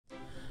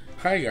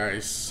Hi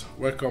guys,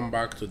 welcome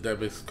back to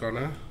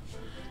DebbysCorner.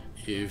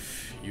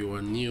 If you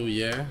are new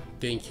here,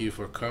 thank you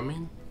for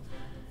coming.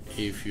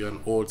 If you're an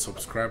old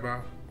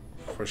subscriber,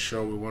 for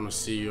sure we want to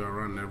see you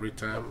around every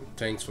time.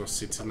 Thanks for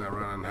sitting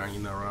around and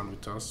hanging around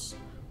with us.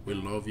 We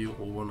love you.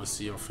 We want to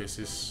see your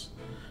faces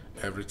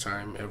every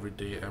time, every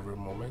day, every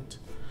moment.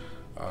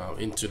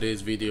 In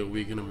today's video,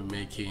 we're going to be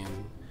making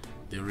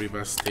the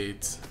River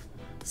State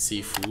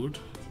seafood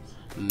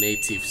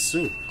native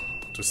soup,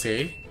 to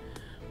say,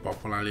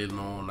 popularly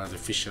known as a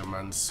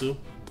fisherman soup.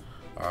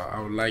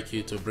 I would like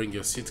you to bring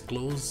your seat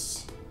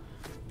close,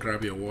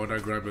 grab your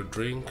water, grab your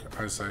drink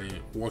as I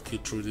walk you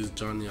through this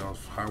journey of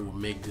how we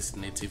make this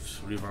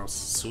native river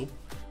soup.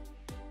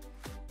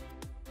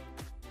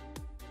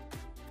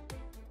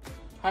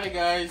 Hi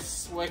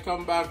guys,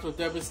 welcome back to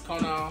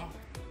DebbysCorner.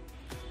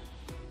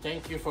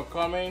 Thank you for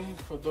coming.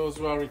 For those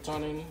who are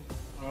returning,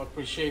 I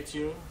appreciate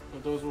you. For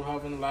those who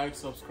haven't liked,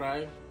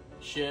 subscribe,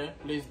 share,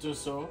 please do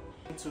so.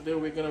 Today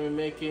we're going to be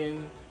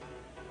making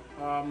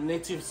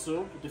native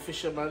soup, the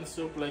fisherman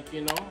soup, like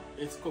you know,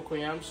 it's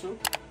cocoyam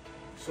soup.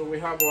 So we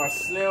have our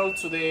snail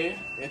today,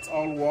 it's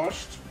all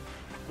washed.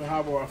 We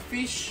have our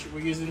fish,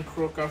 we're using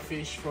croaker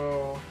fish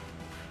for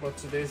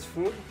today's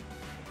food.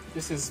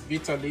 This is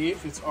bitter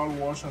leaf, it's all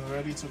washed and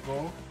ready to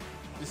go.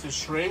 This is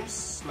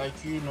shrimps, like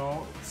you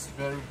know, it's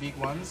very big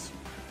ones.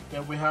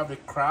 Then we have the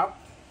crab,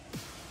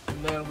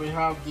 and then we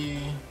have the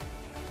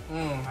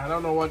I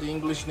don't know what the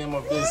English name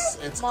of this.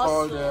 It's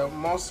called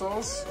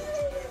mussels.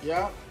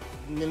 Yeah,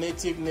 the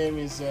native name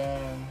is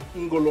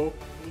Ngolo.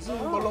 Is it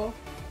Ngolo?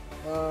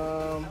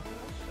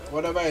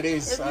 Whatever it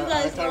is,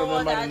 I can't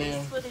remember the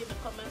name. Put it in the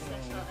comment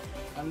section.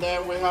 And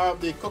then we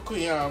have the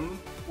cocoyam,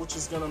 which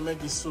is gonna make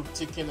the soup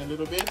thicken a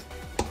little bit.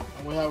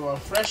 And we have our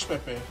fresh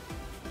pepper.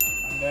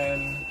 And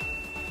then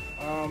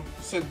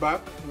sit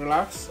back,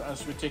 relax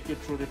as we take you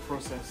through the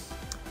process.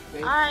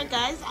 Alright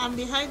guys, I'm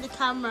behind the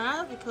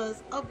camera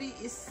because Obi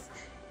is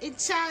in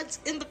charge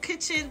in the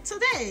kitchen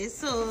today,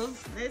 so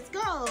let's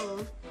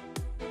go.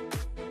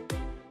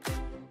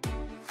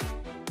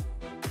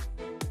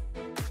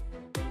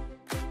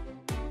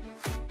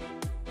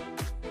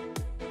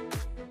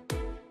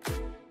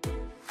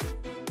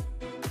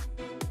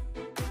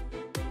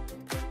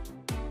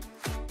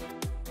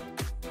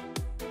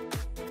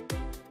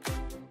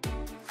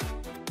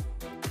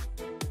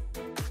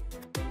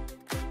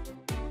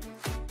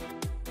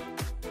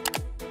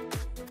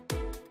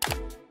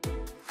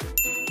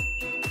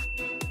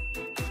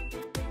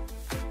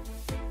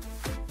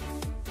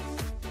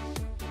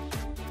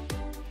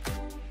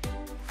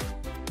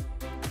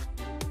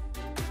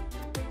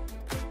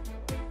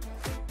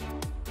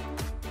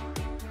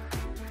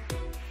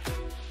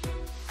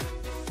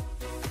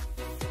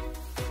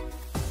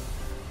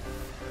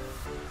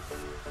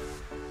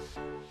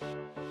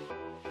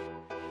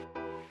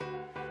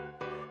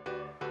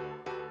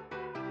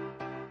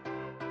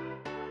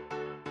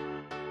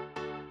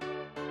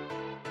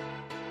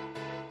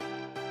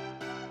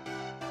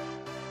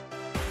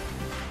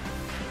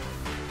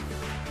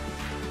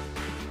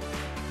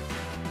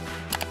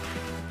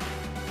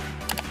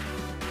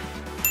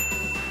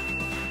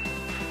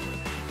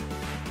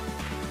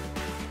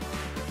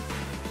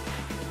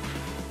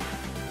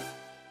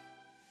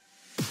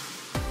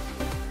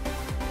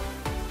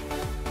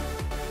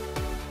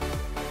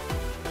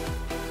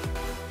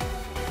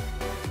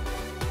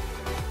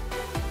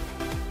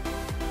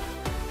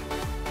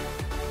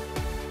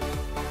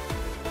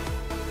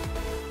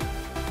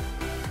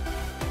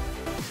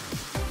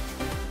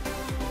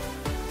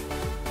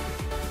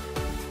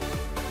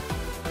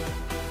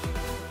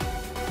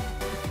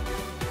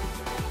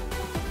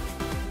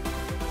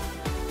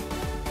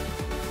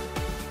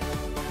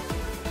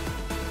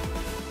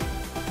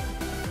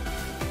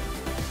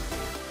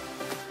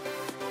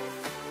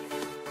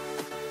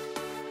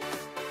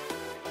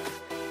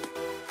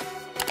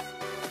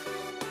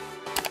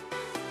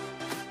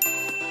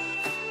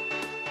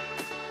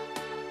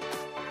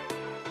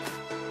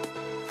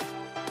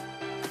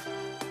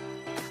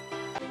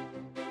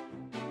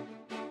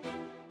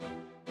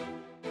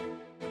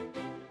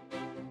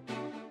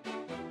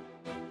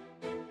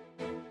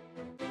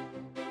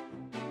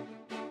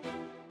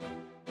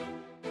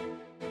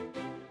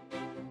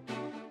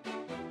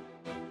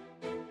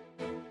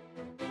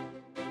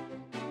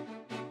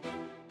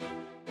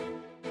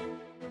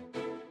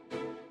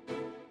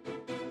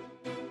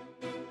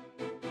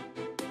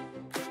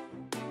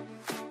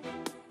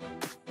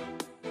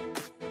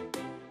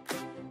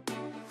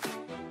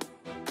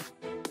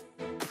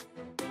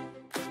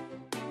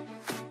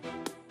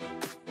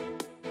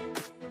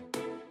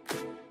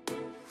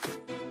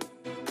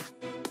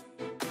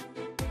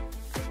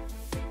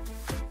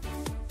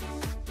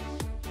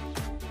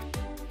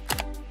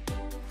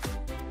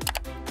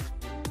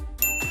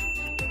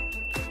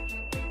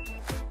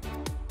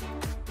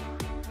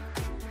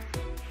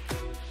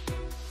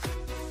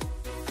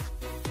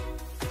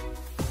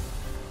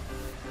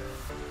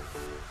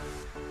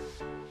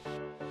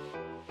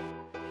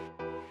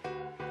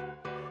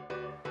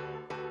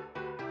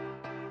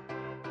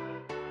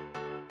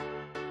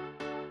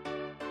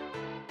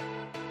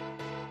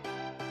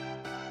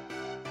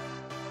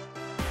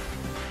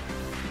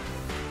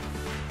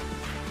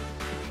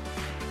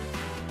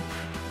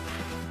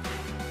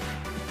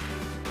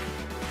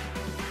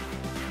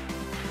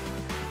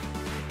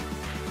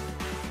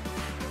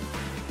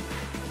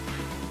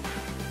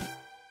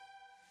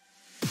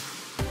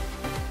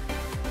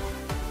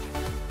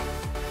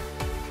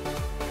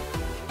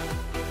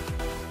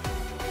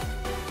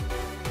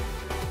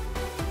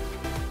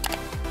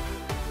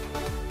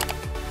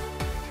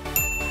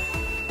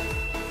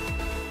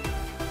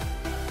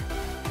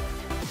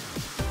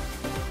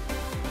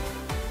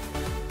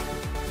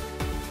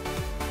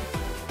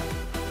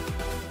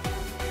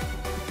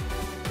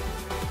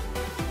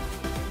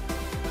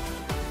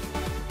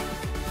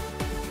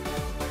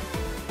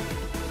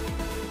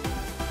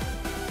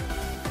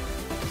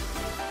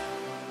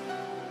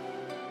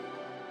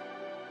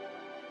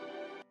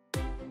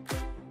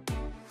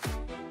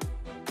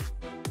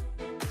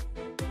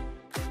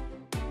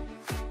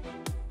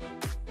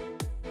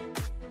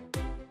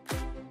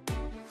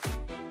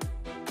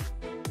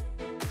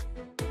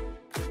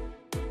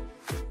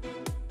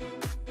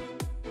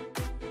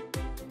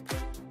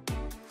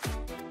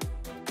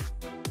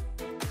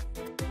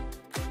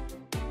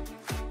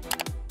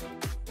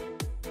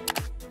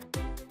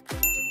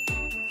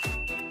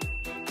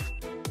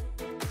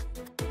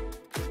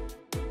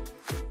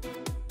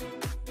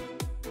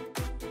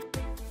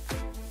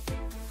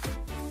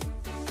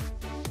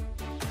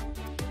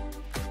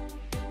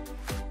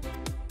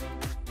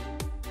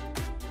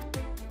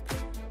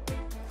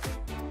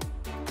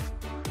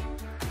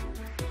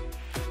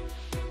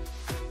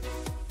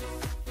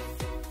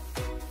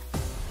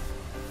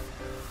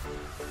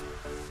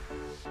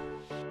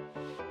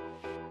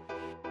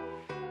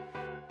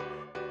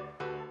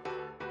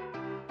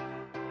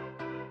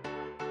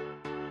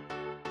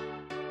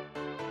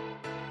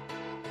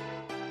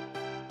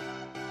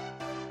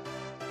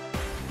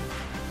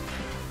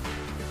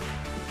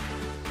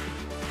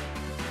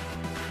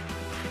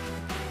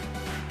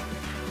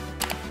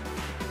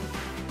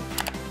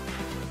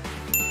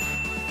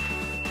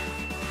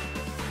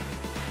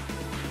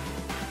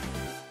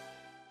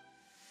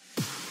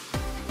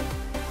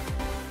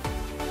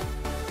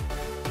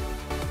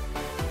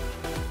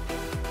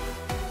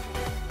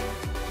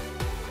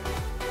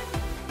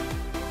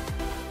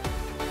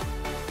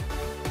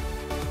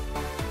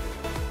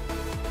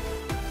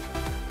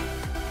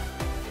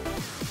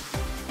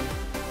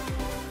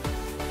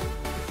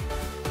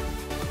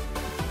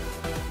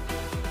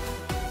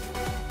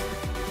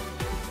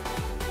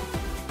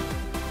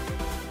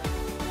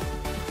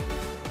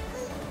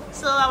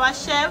 So our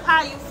chef,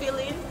 how are you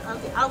feeling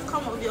of the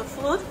outcome of your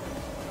food?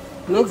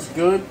 Looks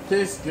good,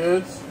 tastes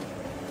good.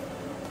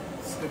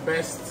 It's the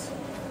best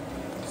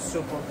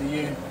soup of the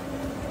year.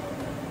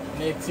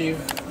 Native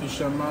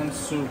fisherman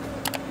soup.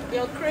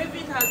 Your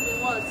craving has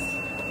been what?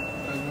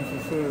 Has been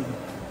fulfilled.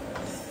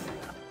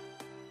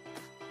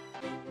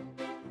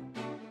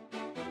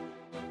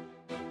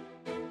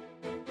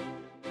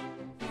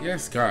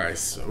 Yes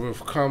guys,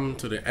 we've come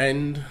to the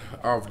end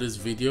of this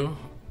video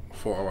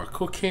for our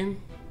cooking.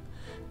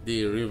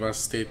 The River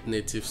State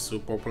native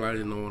soup,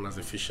 popularly known as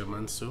a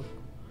fisherman soup.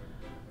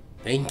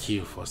 Thank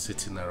you for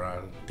sitting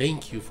around.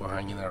 Thank you for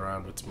hanging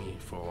around with me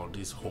for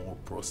this whole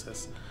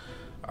process.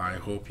 I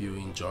hope you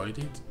enjoyed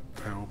it.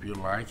 I hope you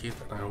like it,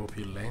 and I hope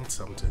you learned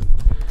something.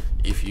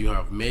 If you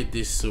have made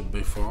this soup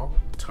before,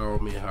 tell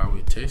me how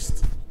it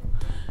tastes.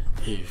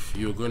 If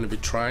you're going to be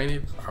trying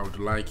it, I would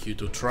like you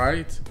to try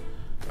it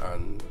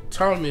and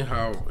tell me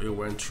how it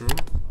went through.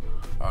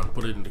 I'll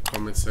put it in the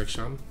comment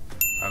section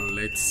and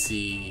let's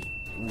see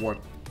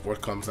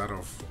what comes out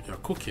of your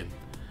cooking.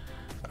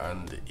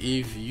 And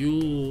if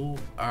you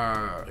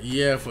are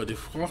here for the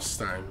first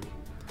time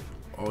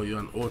or you're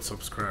an old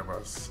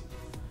subscriber,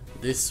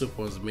 this soup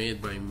was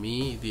made by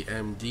me, the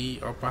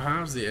MD, or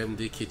perhaps the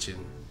MD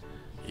kitchen.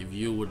 If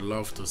you would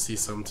love to see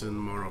something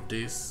more of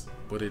this,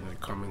 put it in the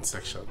comment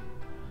section.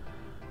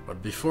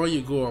 But before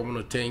you go, I want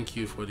to thank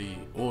you for the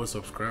old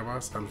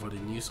subscribers and for the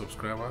new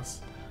subscribers,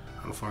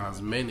 and for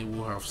as many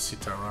who have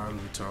sit around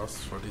with us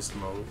for this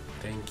long.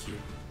 Thank you.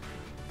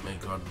 May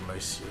God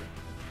bless you.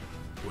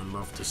 We'd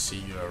love to see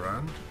you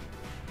around.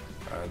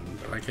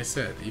 And like I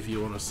said, if you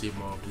want to see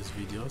more of these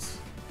videos,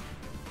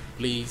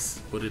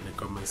 please put it in the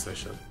comment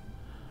section.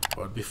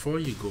 But before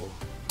you go,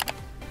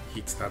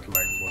 hit that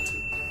like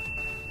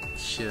button,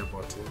 share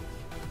button,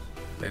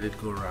 let it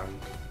go around,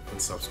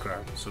 and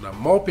subscribe so that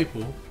more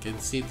people can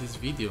see this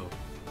video.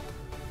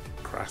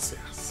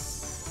 Gracias.